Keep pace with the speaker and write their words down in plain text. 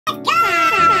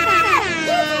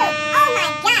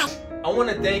I want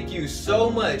to thank you so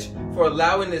much for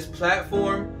allowing this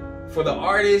platform, for the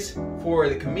artists, for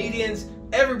the comedians,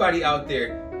 everybody out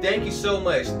there. Thank you so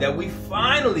much that we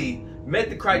finally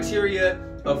met the criteria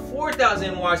of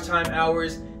 4,000 watch time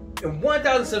hours and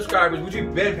 1,000 subscribers, which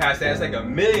we've been past that. It's like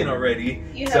 1 million already.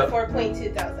 You have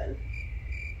 4.2 thousand.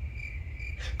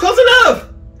 Close enough!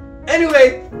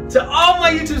 Anyway, to all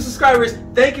my YouTube subscribers,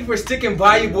 thank you for sticking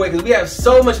by your boy, because we have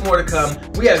so much more to come.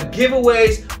 We have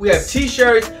giveaways, we have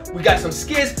t-shirts, we got some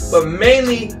skits, but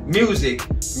mainly music.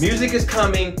 Music is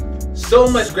coming. So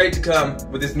much great to come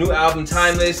with this new album,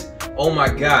 Timeless. Oh my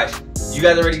gosh. You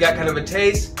guys already got kind of a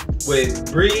taste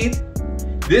with Breathe.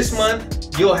 This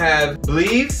month, you'll have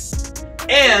Believe.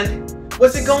 And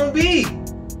What's It Gonna Be?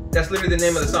 That's literally the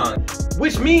name of the song.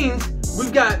 Which means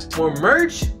we've got more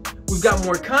merch, we've got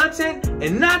more content,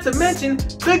 and not to mention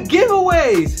the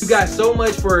giveaways. We got so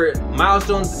much for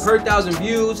milestones per 1,000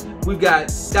 views. We've got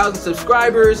 1,000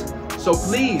 subscribers. So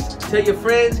please tell your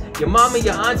friends, your mama,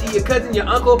 your auntie, your cousin, your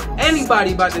uncle,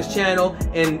 anybody about this channel,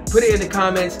 and put it in the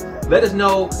comments. Let us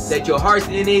know that your heart's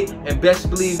in it, and best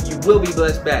believe you will be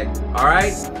blessed back. All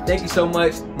right? Thank you so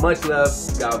much. Much love.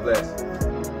 God bless.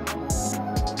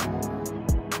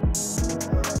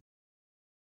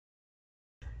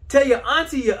 Tell your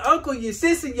auntie, your uncle, your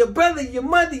sister, your brother, your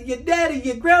mother, your daddy,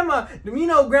 your grandma. You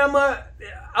know, grandma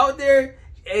out there,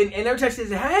 and every time she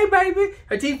says, "Hey, baby,"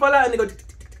 her teeth fall out and they go.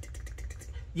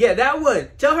 Yeah, that one.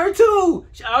 Tell her too.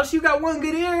 She got one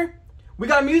good ear. We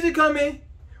got music coming.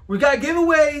 We got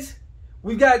giveaways.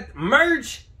 We got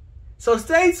merch. So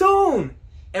stay tuned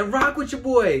and rock with your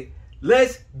boy.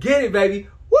 Let's get it, baby.